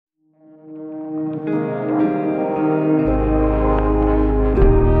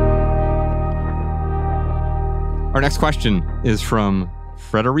Our next question is from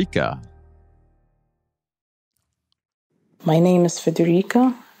Frederica. My name is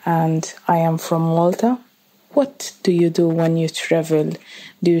Federica, and I am from Malta. What do you do when you travel?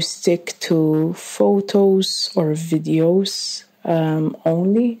 Do you stick to photos or videos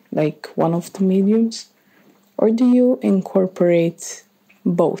only, like one of the mediums? Or do you incorporate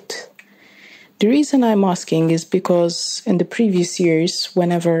both? The reason I'm asking is because in the previous years,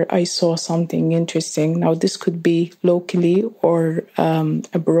 whenever I saw something interesting, now this could be locally or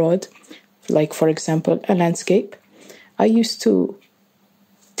abroad, like for example, a landscape, I used to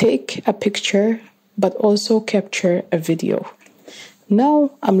take a picture, but also capture a video. Now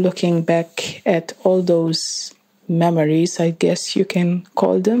I'm looking back at all those memories, I guess you can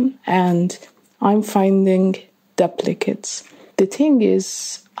call them, and I'm finding duplicates. The thing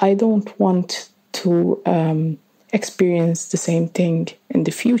is, I don't want to experience the same thing in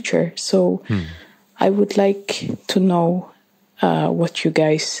the future. So I would like to know what you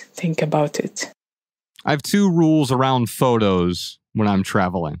guys think about it. I have 2 rules around photos when I'm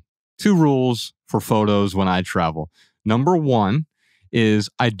traveling. 2 rules for photos when I travel. Number 1 is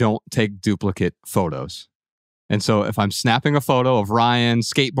I don't take duplicate photos. And so if I'm snapping a photo of Ryan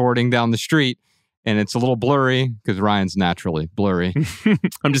skateboarding down the street and it's a little blurry, because Ryan's naturally blurry.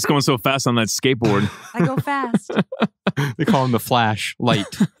 I'm just going so fast on that skateboard. I go fast. They call him the Flash Light.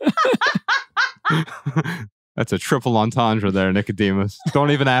 That's a triple entendre there, Nicodemus. Don't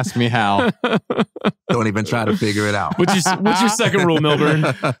even ask me how. Don't even try to figure it out. What's your second rule, Milburn?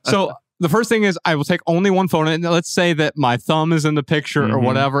 So the first thing is I will take only one photo. And let's say that my thumb is in the picture or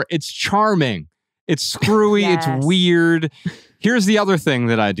whatever. It's charming. It's screwy. Yes. It's weird. Here's the other thing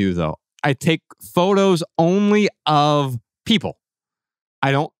that I do, though. I take photos only of people.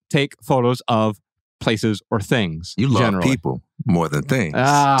 I don't take photos of places or things. You love generally. people more than things.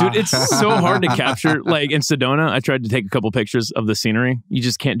 Dude, it's so hard to capture. Like in Sedona, I tried to take a couple pictures of the scenery. You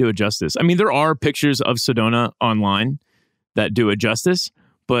just can't do it justice. I mean, there are pictures of Sedona online that do it justice,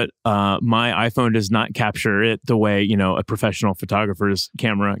 but my iPhone does not capture it the way, a professional photographer's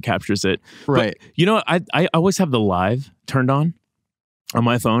camera captures it. Right. But, I always have the live turned on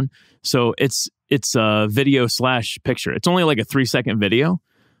my phone. So it's a video / picture. It's only like a 3-second video.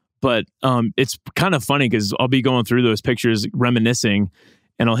 But it's kind of funny because I'll be going through those pictures, reminiscing,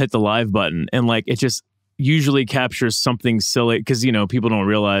 and I'll hit the live button. And like, it just usually captures something silly because, people don't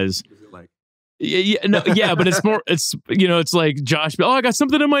realize. But it's more, it's like Josh, I got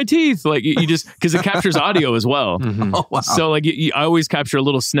something in my teeth. Like you just, because it captures audio as well. Mm-hmm. Oh, wow. So like I always capture a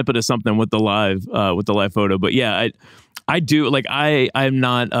little snippet of something with the live photo. But yeah, I do, like I'm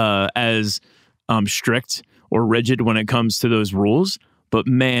not as strict or rigid when it comes to those rules. But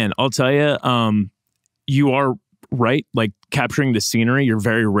man, I'll tell you, you are right. Like capturing the scenery, you're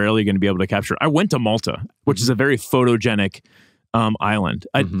very rarely going to be able to capture. I went to Malta, which is a very photogenic island.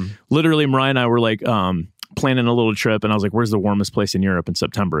 Literally, Mariah and I were like planning a little trip, and I was like, "Where's the warmest place in Europe in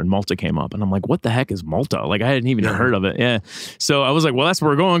September?" And Malta came up, and I'm like, "What the heck is Malta?" Like I hadn't even heard of it. Yeah, so I was like, "Well, that's where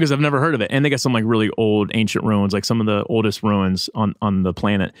we're going because I've never heard of it." And they got some like really old ancient ruins, like some of the oldest ruins on the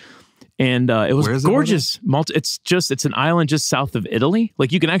planet. And it was gorgeous. Malta, it's an island just south of Italy.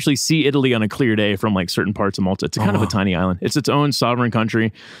 Like you can actually see Italy on a clear day from like certain parts of Malta. It's kind of a tiny island. It's its own sovereign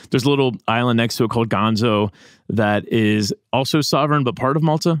country. There's a little island next to it called Gonzo that is also sovereign, but part of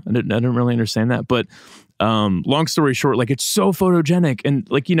Malta. I didn't really understand that. But long story short, like it's so photogenic. And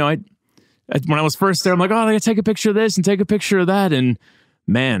like, when I was first there, I'm like, I gotta take a picture of this and take a picture of that. And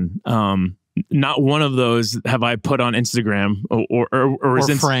man, not one of those have I put on Instagram or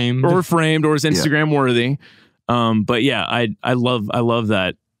is framed or is Instagram worthy. But yeah, I love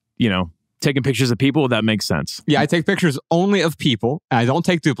that, taking pictures of people, that makes sense. Yeah, I take pictures only of people. And I don't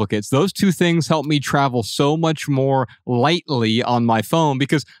take duplicates. Those 2 things help me travel so much more lightly on my phone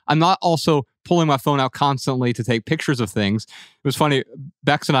because I'm not also pulling my phone out constantly to take pictures of things. It was funny.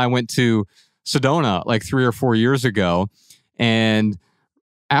 Bex and I went to Sedona like 3 or 4 years ago, and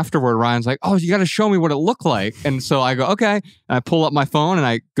afterward, Ryan's like, "Oh, you got to show me what it looked like." And so I go, "Okay." And I pull up my phone and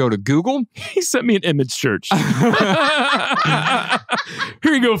I go to Google. He sent me an image search.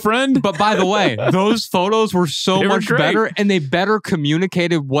 Here you go, friend. But by the way, those photos were so much better, and they better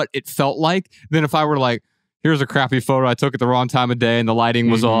communicated what it felt like than if I were like, "Here's a crappy photo I took at the wrong time of day and the lighting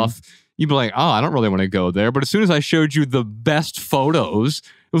was off." You'd be like, "Oh, I don't really want to go there." But as soon as I showed you the best photos,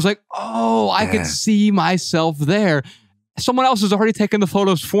 it was like, "Oh, I could see myself there." Someone else has already taken the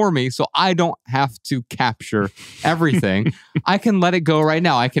photos for me, so I don't have to capture everything. I can let it go right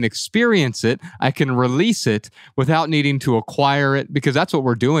now. I can experience it. I can release it without needing to acquire it, because that's what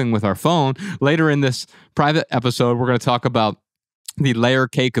we're doing with our phone. Later in this private episode, we're going to talk about the layer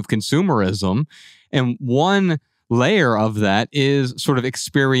cake of consumerism. And one layer of that is sort of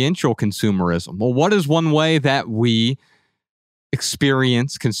experiential consumerism. Well, what is one way that we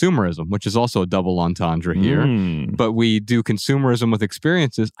experience consumerism, which is also a double entendre here, but we do consumerism with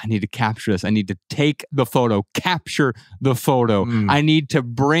experiences? I need to capture this. I need to take the photo, capture the photo. I need to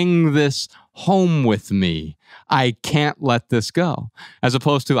bring this home with me. I can't let this go. As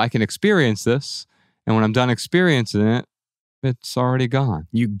opposed to I can experience this, and when I'm done experiencing it, it's already gone.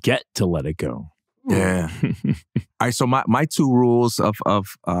 You get to let it go. Yeah. All right. So my two rules of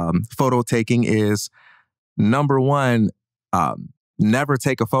photo taking is, number one, never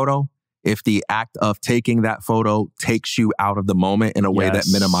take a photo if the act of taking that photo takes you out of the moment in a way that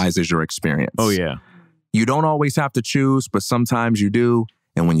minimizes your experience. Oh, yeah. You don't always have to choose, but sometimes you do.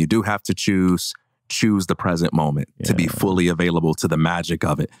 And when you do have to choose the present moment to be fully available to the magic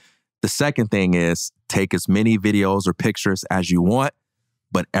of it. The second thing is take as many videos or pictures as you want,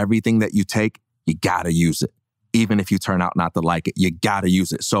 but everything that you take, you gotta use it. Even if you turn out not to like it, you gotta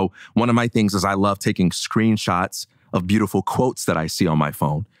use it. So one of my things is I love taking screenshots of beautiful quotes that I see on my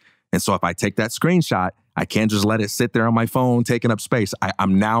phone. And so if I take that screenshot, I can't just let it sit there on my phone, taking up space.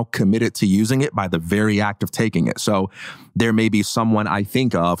 I'm now committed to using it by the very act of taking it. So there may be someone I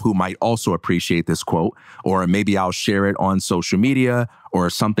think of who might also appreciate this quote, or maybe I'll share it on social media or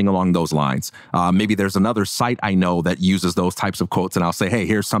something along those lines. Maybe there's another site I know that uses those types of quotes, and I'll say, hey,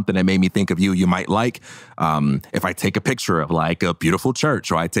 here's something that made me think of you, you might like. If I take a picture of like a beautiful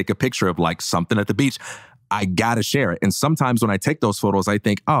church, or I take a picture of like something at the beach, I gotta share it. And sometimes when I take those photos, I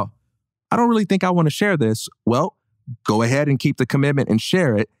think, oh, I don't really think I want to share this. Well, go ahead and keep the commitment and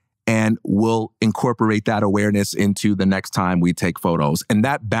share it, and we'll incorporate that awareness into the next time we take photos. And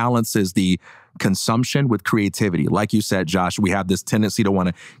that balances the consumption with creativity. Like you said, Josh, we have this tendency to want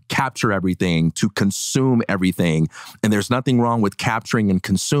to capture everything, to consume everything. And there's nothing wrong with capturing and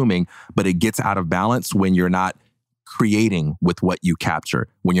consuming, but it gets out of balance when you're not creating with what you capture,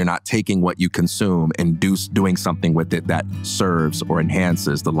 when you're not taking what you consume and doing something with it that serves or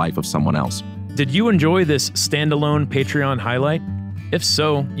enhances the life of someone else. Did you enjoy this standalone Patreon highlight? If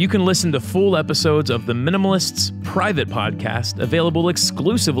so, you can listen to full episodes of the Minimalists private podcast available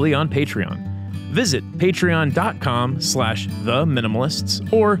exclusively on Patreon. Visit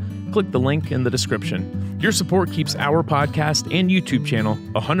patreon.com/theminimalists or click the link in the description. Your support keeps our podcast and YouTube channel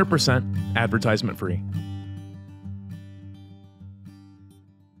 100% advertisement free.